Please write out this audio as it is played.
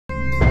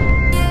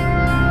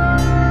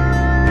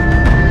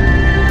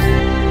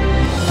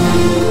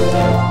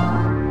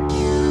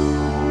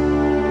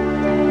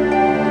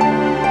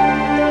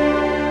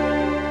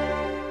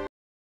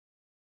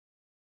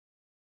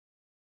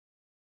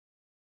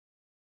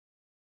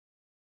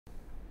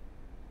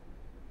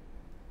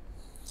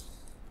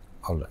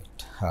All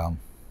right.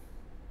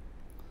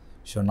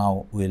 So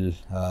now we'll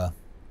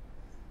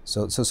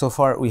so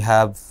far we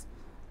have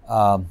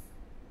um,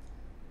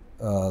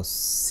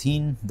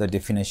 seen the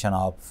definition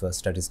of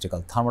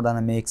statistical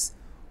thermodynamics.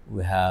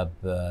 We have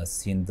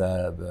seen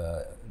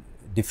the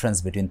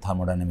difference between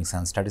thermodynamics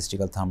and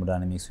statistical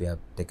thermodynamics. We have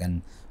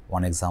taken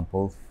one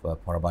example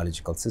for a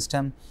biological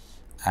system,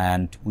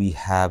 and we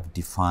have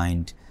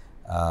defined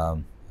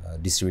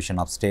distribution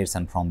of states,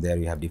 and from there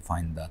we have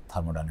defined the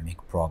thermodynamic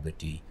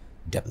probability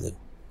W.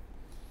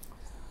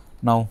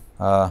 Now,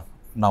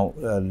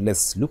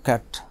 let's look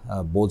at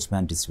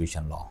Boltzmann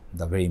distribution law,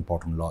 the very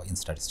important law in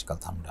statistical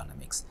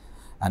thermodynamics,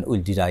 and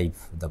we'll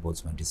derive the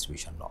Boltzmann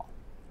distribution law.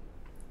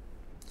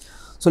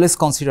 So let's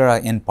consider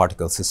an n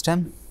particle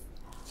system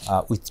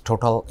with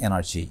total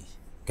energy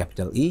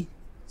capital E.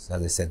 So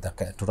as I said,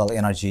 the total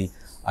energy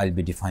I'll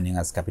be defining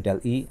as capital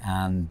E,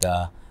 and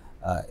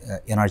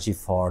energy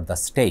for the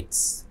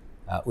states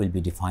will be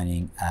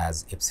defining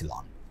as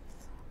epsilon.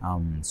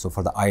 So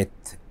for the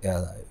ith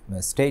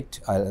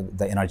state,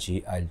 the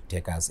energy I'll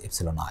take as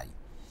epsilon I.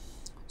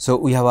 So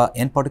we have a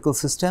n particle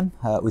system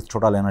with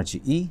total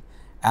energy E,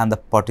 and the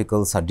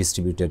particles are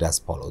distributed as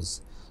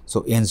follows.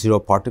 So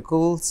n0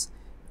 particles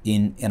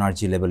in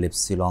energy level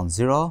epsilon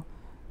 0,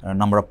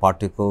 number of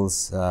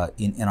particles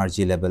in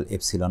energy level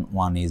epsilon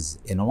 1 is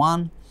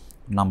n1,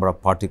 number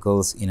of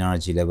particles in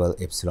energy level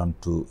epsilon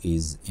 2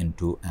 is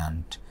n2,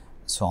 and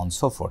so on and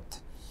so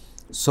forth.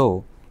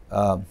 So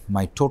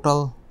my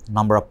total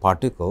number of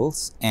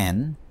particles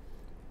n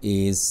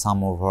is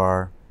sum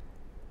over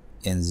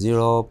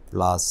n0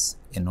 plus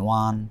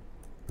n1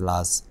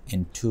 plus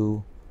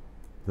n2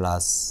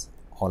 plus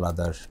all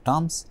other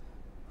terms,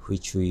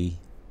 which we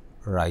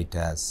write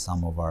as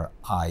sum over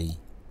I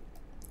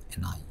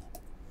ni.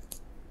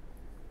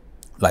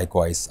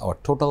 Likewise, our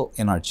total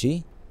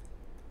energy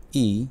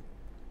E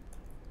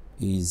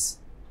is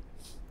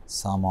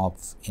sum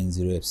of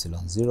n0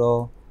 epsilon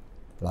 0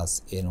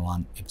 plus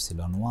n1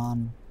 epsilon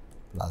 1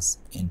 plus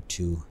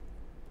n2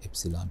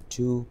 epsilon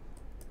 2,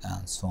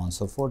 and so on and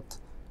so forth,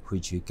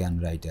 which we can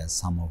write as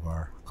sum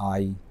over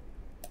I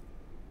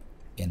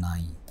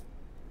ni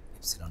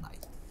epsilon I.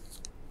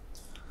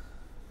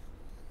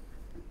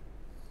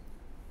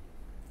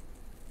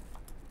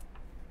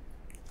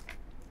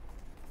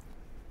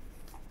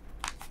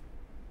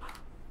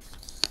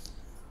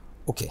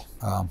 Okay.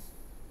 Now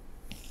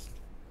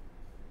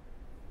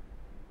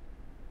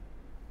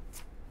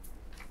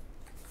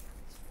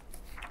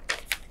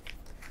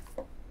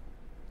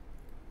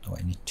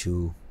I need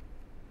to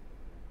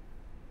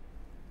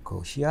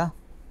go here.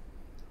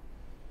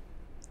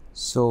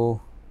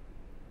 So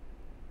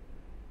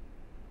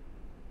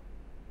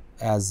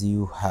as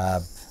you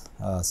have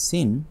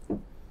seen,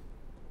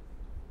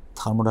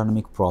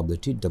 thermodynamic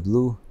probability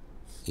W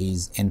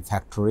is n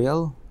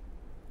factorial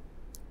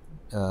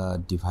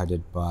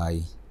divided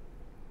by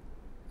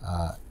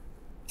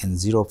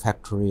n0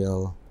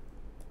 factorial,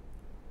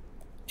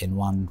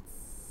 n1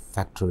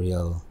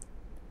 factorial,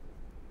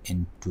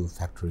 n2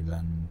 factorial,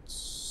 and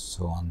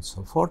so on and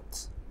so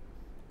forth.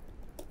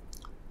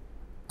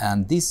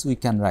 And this we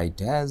can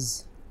write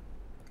as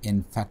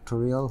n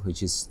factorial,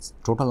 which is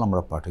total number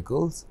of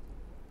particles,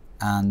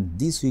 and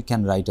this we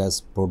can write as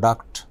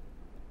product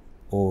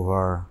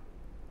over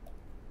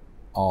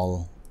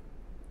all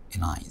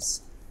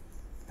ni's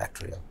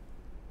factorial.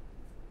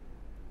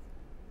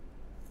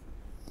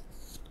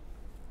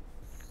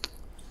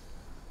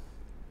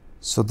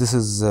 So this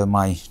is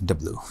my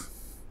W.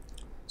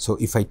 So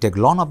if I take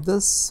ln of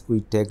this, we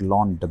take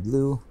ln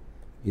W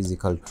is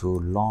equal to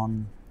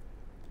ln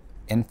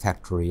n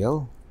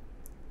factorial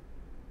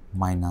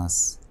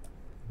minus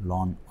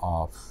ln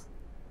of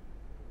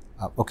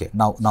okay,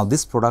 now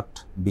this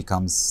product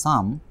becomes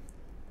sum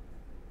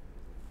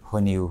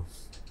when you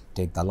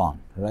take the ln,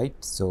 right?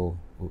 So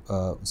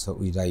so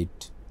we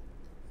write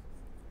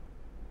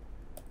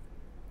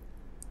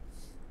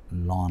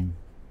ln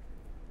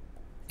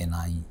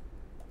ni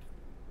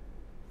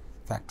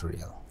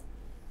factorial.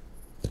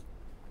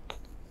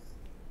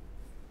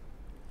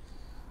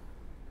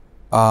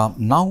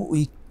 Now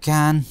we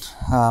can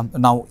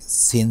now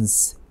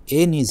since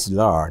n is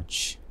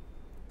large,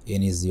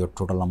 n is your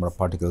total number of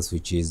particles,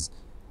 which is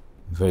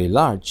very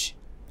large,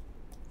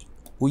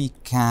 we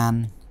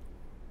can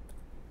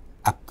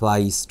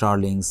apply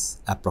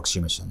Stirling's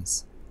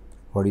approximations.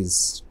 What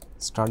is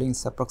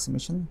Stirling's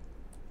approximation?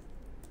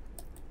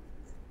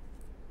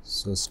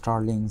 So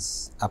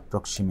Stirling's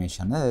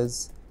approximation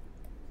is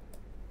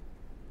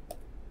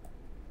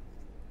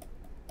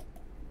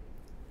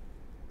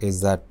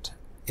that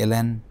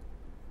ln,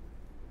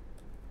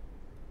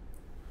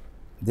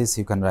 this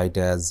you can write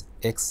as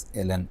x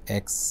ln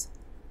x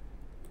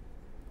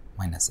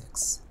minus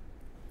x.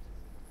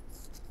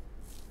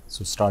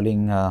 So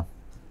Stirling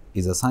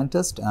is a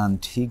scientist,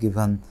 and he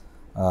given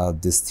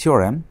this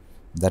theorem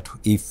that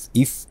if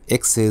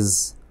x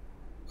is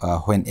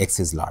when x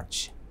is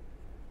large,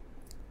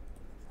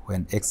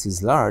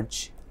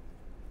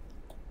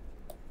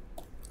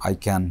 I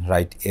can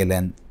write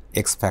ln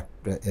x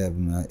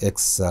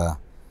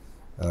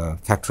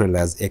factorial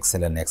as x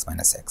ln x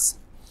minus x.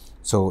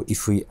 So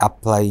if we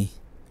apply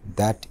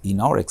that in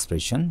our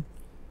expression,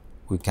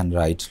 we can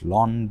write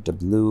ln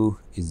w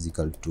is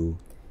equal to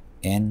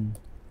n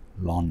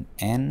ln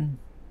n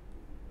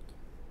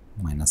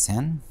minus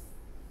n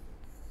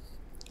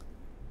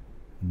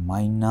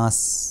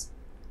minus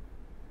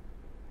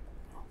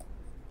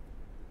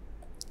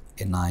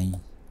ni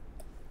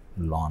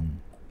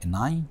ln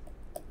ni,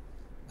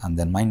 and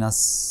then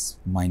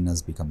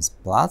minus becomes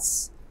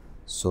plus,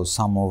 so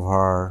sum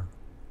over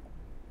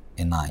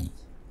ni,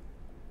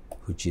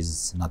 which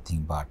is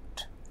nothing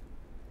but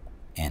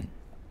n.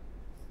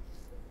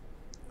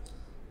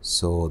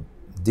 So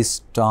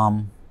this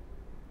term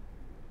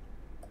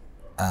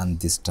and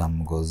this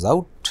term goes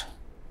out,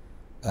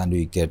 and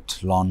we get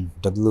ln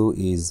w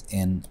is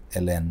n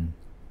ln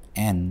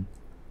n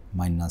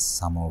minus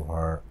sum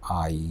over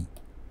I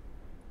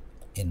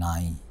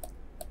ni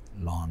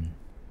ln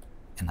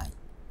ni.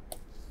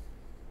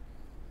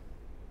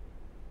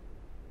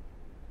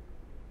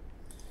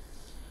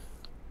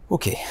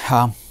 Okay.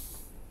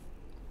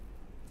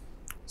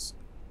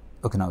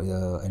 Okay, now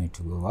I need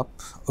to go up.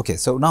 Okay,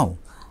 so now,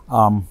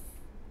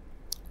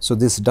 so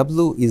this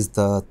W is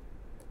the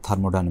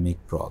thermodynamic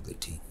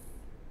probability,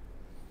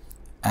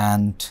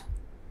 and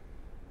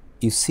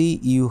you see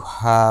you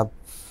have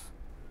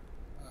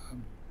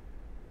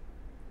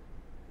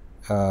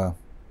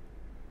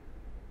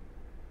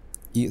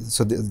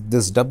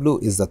this W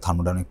is the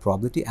thermodynamic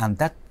probability, and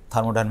that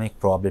thermodynamic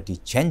probability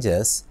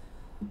changes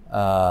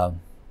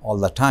all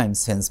the time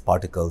since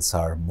particles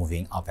are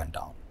moving up and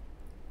down.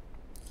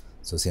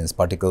 So since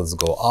particles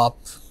go up,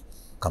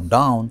 come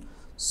down,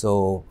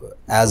 so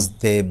as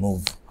they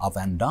move up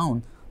and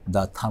down,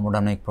 the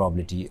thermodynamic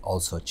probability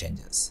also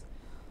changes,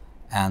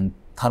 and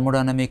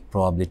thermodynamic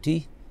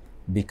probability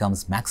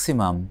becomes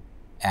maximum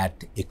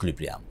at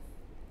equilibrium.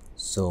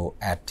 So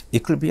at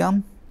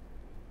equilibrium,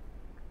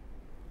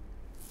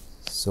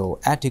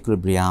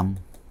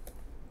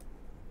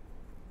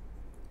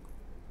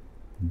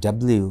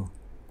 W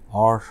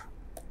or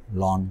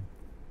ln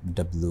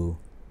W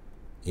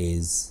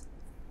is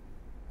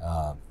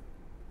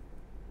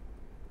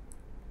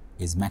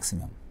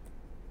maximum,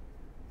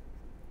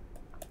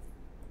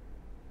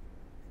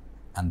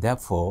 and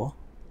therefore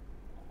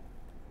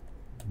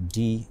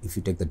d, if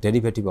you take the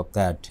derivative of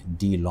that,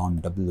 d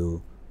ln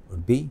W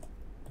would be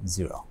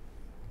 0.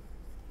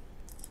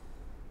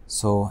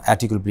 So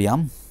at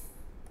equilibrium,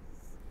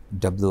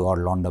 W or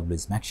ln W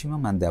is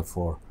maximum, and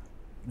therefore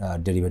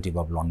derivative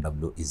of ln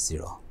W is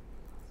 0.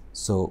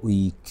 So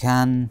we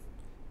can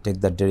take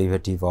the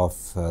derivative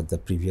of the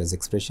previous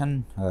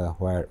expression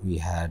where we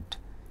had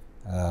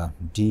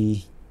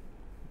d,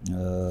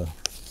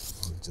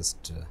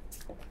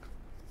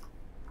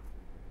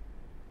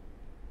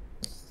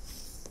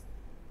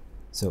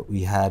 so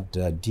we had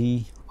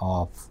d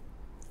of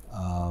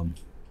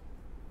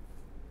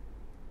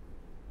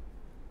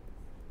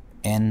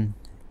n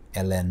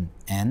ln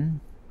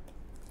n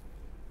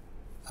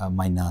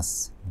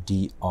minus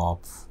d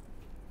of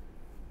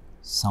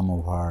sum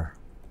over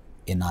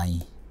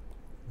ni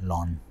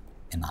ln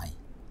ni,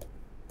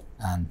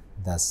 and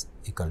thus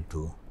equal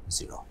to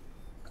 0.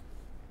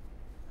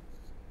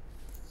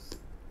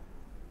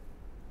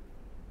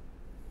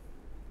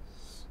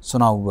 So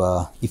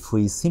now if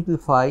we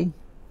simplify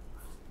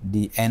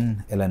the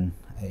n ln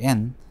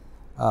n,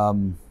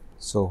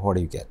 so what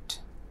do you get?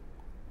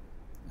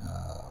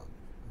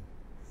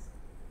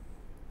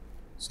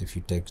 So if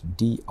you take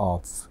d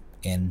of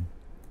n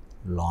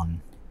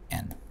ln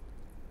n,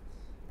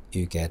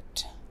 you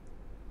get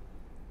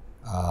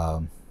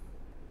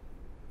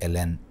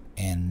ln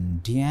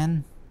n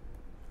dn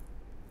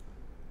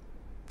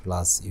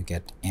plus you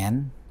get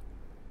n.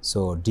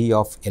 So d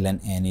of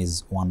ln n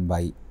is 1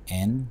 by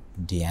n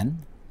dn,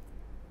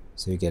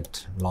 so you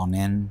get ln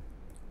n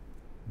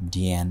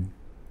dn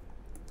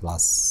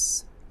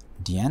plus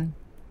dn,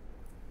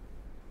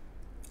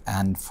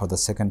 and for the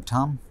second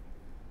term,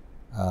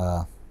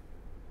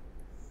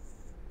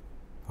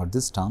 for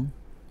this term,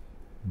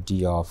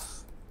 d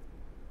of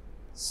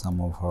sum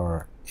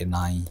over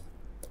ni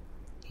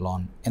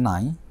ln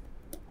ni.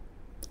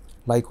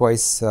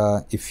 Likewise,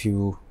 if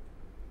you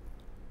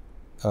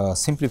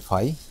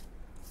simplify,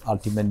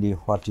 ultimately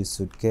what you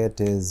should get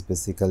is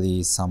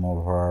basically sum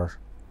over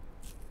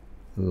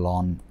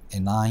ln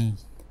ni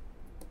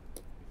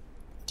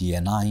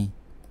dni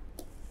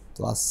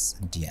plus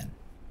dn.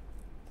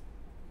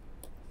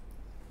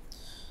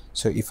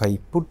 So if I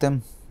put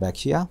them back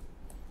here,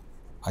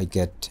 I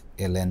get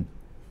ln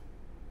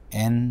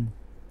n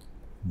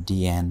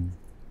dn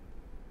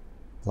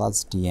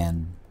plus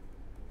dn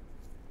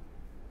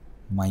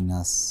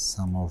minus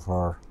sum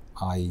over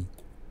I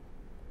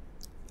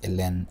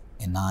ln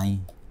ni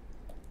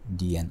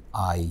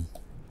dni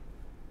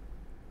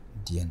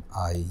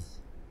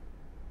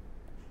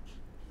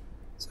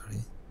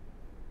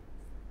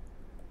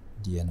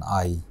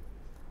dni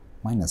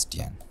minus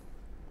dn,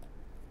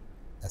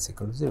 that's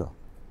equal to 0.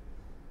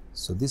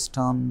 So this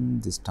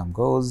term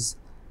goes,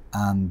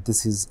 and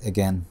this is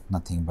again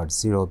nothing but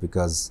 0,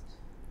 because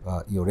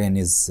your n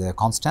is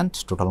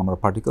constant, total number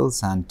of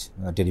particles, and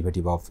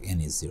derivative of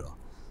n is 0.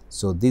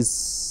 So,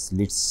 this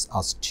leads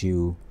us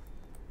to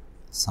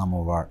sum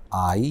over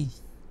I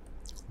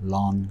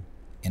ln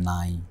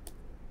ni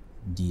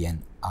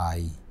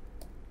dni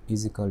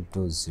is equal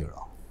to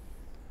 0.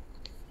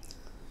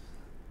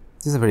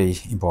 This is a very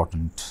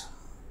important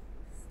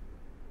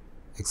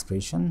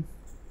expression,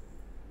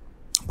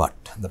 but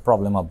the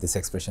problem of this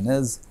expression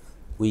is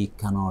we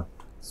cannot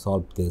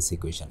solve this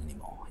equation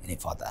any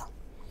further,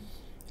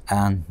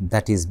 and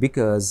that is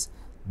because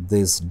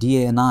this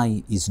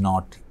dni is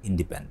not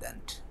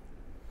independent.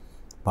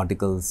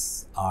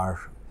 Particles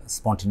are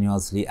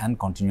spontaneously and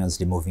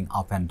continuously moving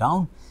up and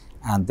down,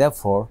 and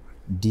therefore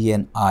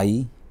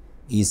dni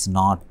is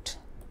not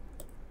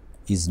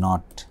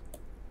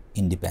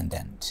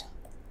independent.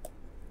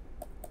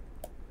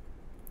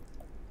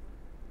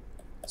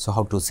 So,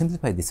 how to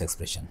simplify this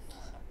expression?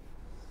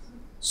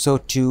 So,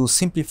 to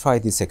simplify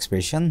this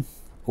expression,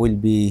 we will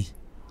be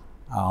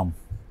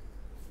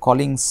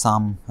calling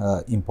some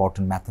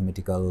important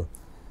mathematical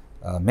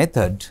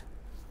method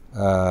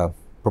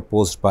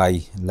proposed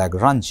by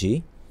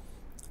Lagrange,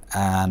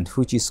 and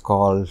which is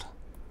called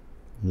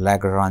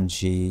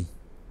Lagrange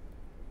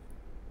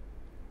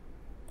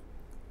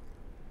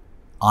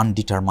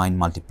undetermined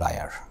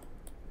multiplier.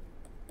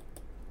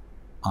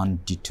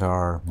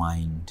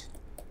 Undetermined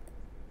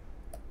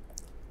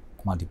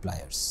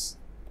multipliers.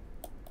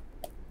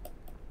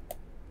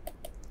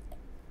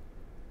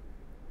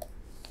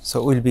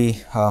 So, we will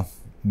be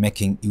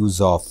making use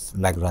of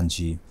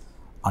Lagrange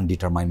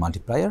undetermined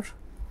multiplier.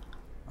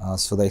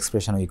 So, the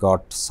expression we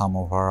got sum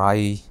over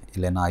I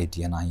ln I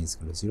dni is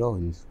equal to 0. We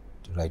will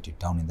write it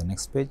down in the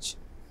next page.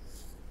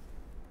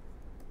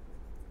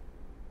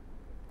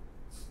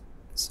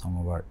 Sum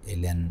over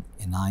ln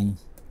ni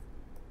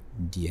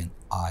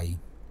dni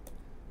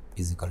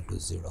is equal to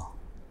 0.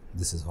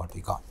 This is what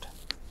we got.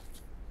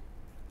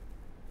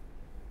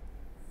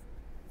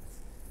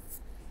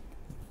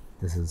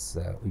 This is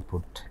we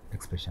put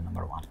expression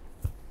number 1.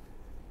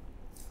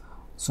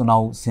 So,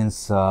 now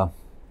since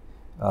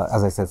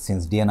as I said,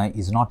 since dni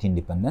is not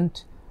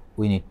independent,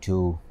 we need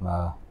to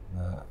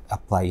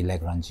apply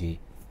Lagrange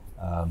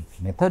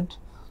method.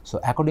 So,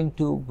 according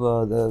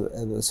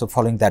to so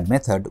following that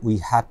method, we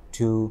had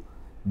to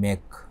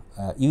make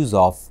use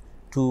of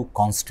two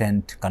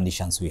constant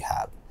conditions we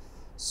have.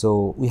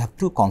 So, we have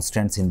two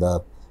constants in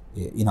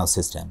our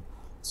system.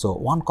 So,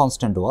 one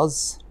constant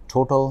was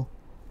total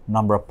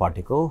number of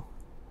particle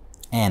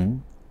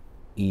n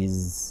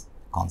is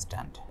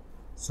constant.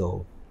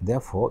 So,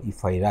 therefore,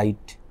 if I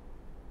write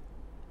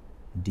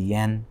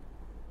dn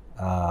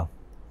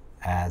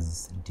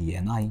as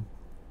dni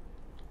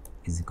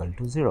is equal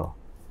to 0,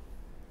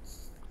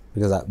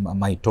 because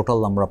my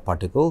total number of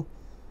particle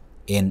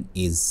n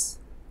is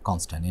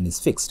constant, n is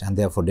fixed, and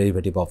therefore,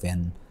 derivative of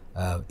n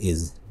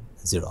is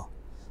 0,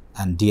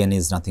 and dn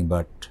is nothing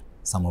but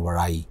sum over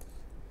I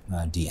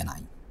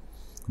dni.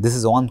 This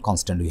is one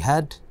constant we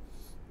had.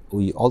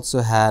 We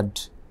also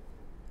had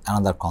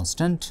another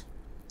constant,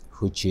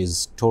 which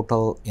is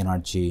total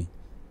energy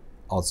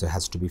also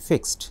has to be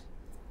fixed.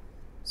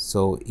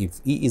 So,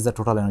 if E is the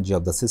total energy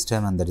of the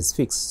system and that is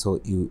fixed, so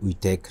we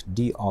take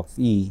d of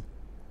E,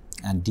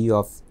 and d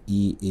of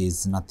E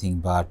is nothing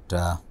but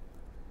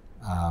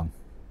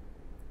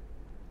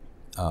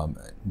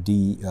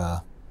d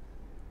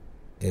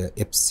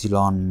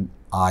epsilon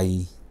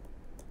I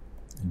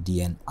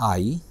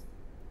dni,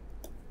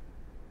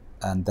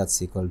 and that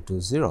is equal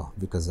to 0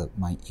 because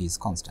my E is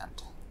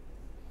constant.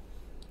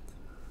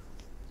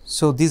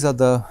 So, these are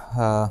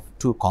the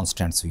two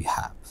constants we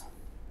have.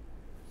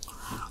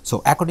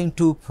 So, according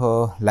to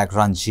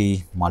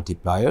Lagrange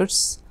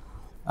multipliers,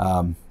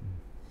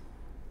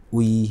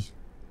 we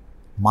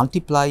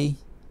multiply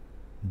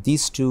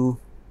these two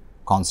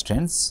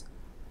constants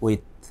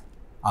with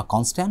a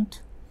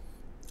constant.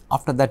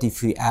 After that,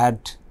 if we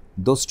add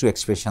those two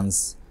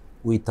expressions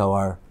with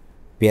our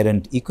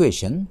parent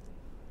equation,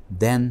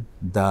 then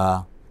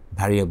the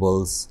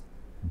variables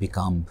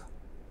become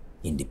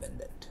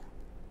independent.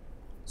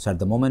 So, at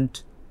the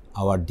moment,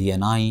 our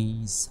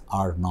dni's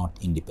are not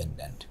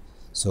independent.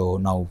 So,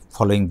 now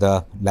following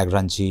the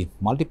Lagrange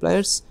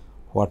multipliers,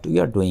 what we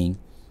are doing,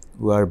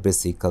 we are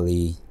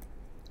basically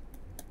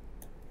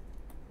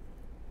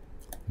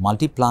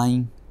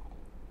multiplying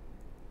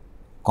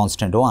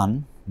constant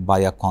 1 by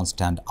a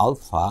constant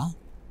alpha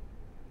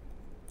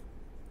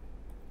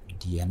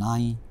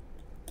dni,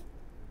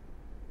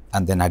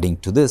 and then adding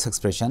to this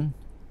expression,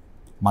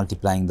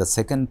 multiplying the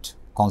second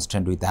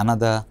constant with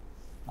another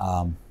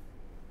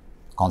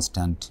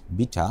constant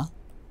beta,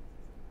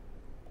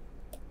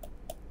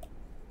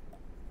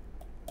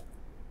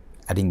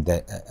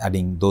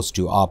 adding those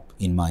two up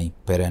in my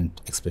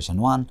parent expression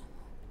 1,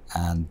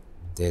 and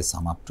they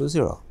sum up to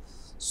 0.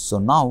 So,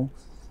 now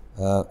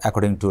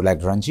according to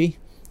Lagrange,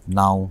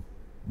 now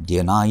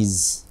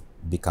dni's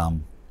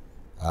become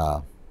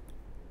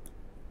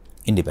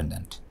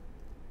independent.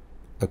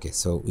 Okay,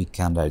 so we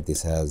can write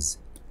this as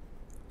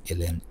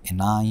ln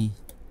ni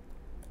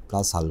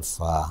plus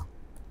alpha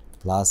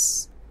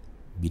plus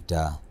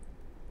beta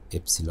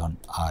epsilon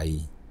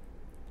I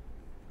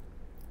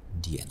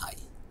dni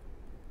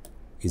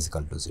is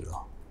equal to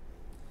 0.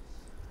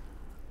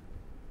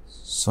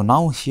 So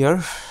now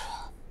here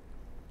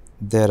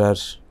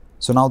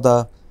so now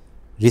the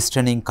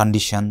restraining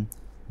condition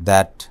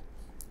that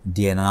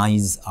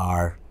dni's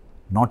are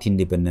not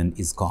independent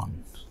is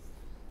gone.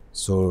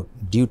 So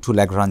due to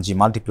Lagrange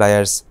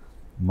multipliers,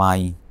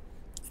 my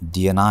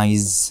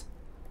dni's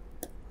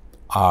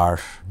are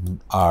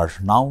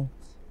now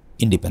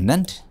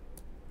independent.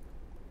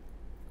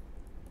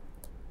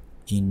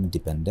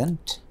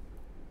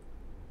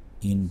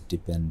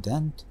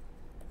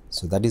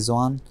 So that is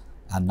one,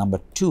 and number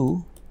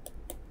two,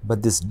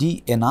 but this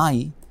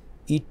dni,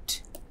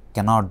 it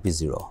cannot be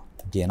 0.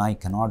 dni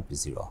cannot be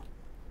 0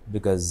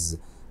 because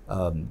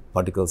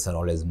particles are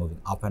always moving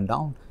up and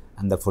down,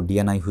 and therefore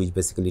dni, which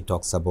basically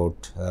talks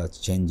about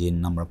change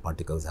in number of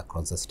particles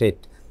across the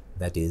state,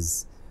 that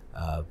is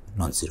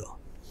non-zero.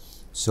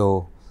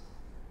 So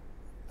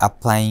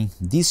applying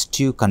these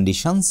two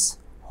conditions,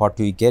 what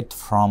we get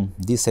from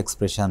this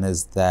expression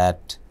is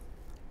that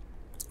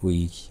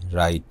we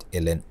write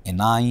ln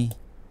ni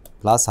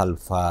plus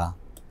alpha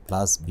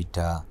plus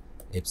beta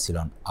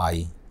epsilon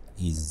I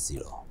is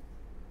 0.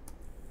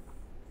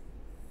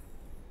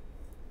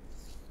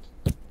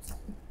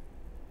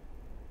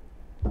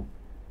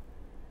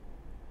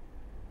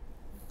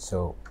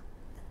 So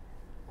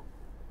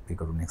we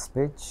go to next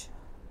page.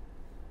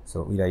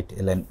 So we write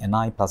ln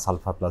ni plus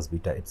alpha plus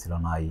beta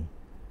epsilon I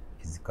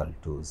is equal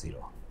to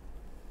 0.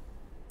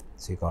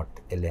 So you got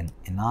ln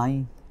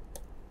ni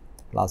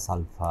plus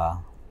alpha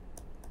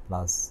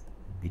plus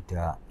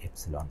beta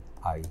epsilon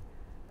I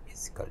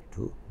is equal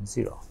to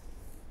 0.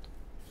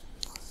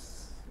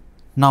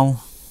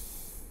 Now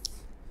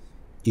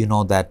you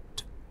know that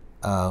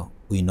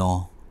we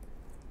know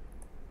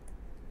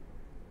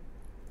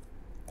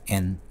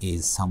n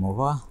is sum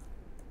over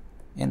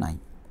ni.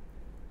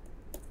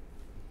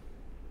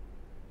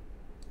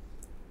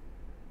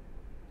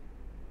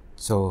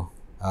 So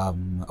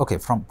okay,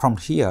 from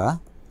here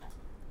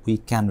we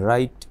can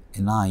write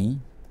ni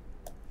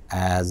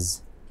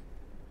as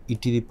e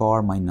to the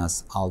power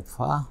minus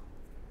alpha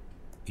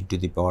e to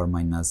the power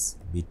minus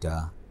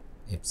beta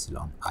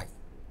epsilon I,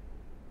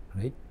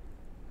 right?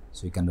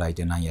 So you can write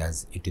ni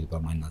as e to the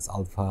power minus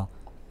alpha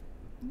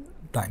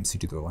times e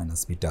to the power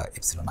minus beta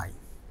epsilon I.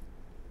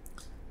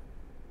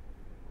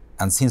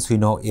 And since we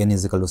know n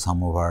is equal to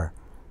sum over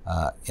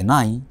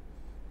ni,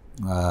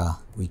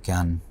 we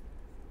can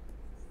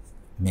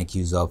make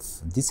use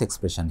of this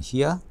expression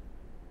here,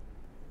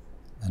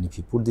 and if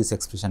you put this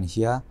expression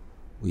here,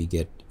 we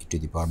get e to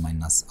the power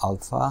minus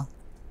alpha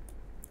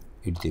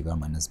e to the power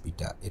minus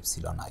beta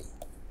epsilon I.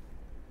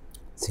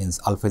 Since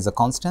alpha is a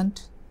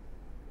constant,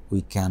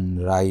 we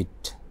can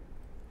write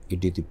e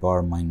to the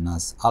power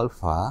minus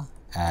alpha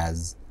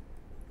as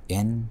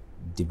n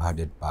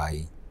divided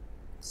by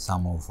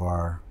sum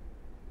over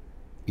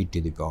e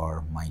to the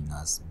power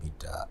minus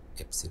beta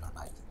epsilon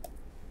I,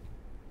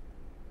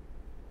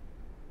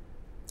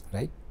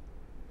 right?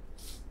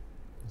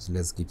 So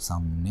let's give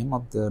some name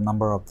of the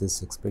number of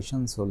this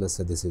expression. So let's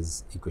say this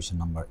is equation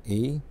number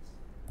A,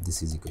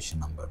 this is equation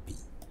number B.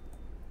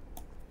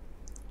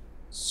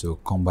 So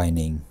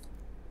combining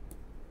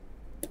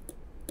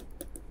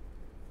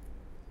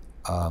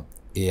A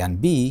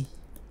and B,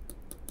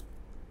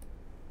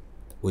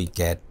 we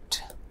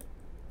get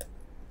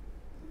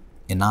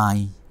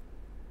ni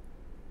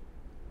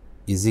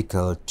is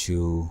equal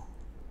to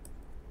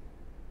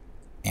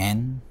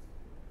n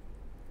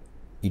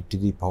e to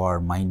the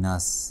power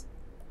minus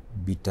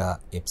beta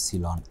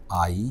epsilon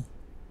I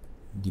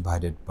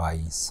divided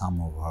by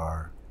sum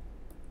over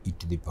e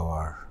to the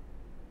power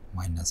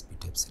minus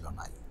beta epsilon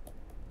I.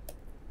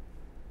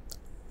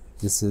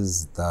 This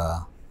is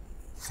the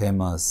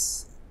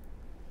famous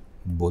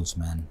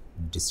Boltzmann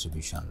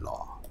distribution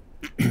law.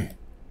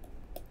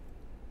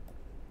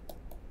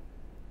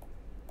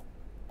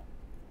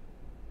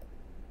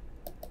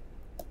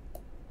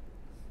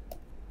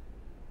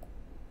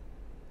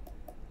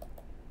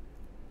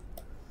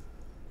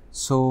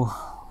 So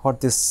what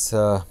this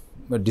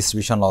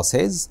distribution law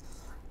says?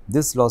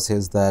 This law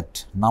says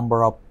that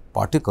number of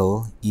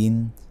particle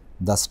in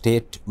the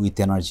state with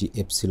energy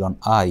epsilon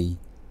I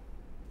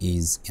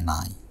is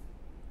ni.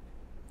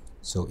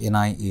 So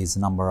ni is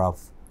number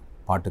of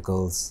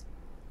particles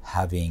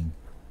having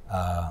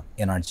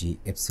energy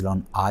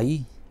epsilon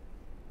I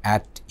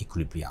at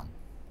equilibrium.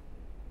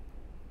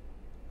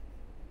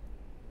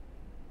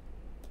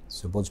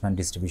 So Boltzmann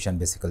distribution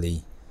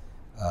basically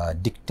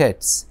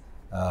dictates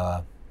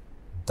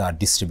the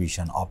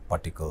distribution of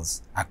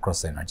particles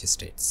across the energy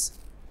states.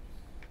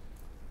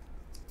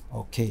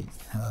 Okay.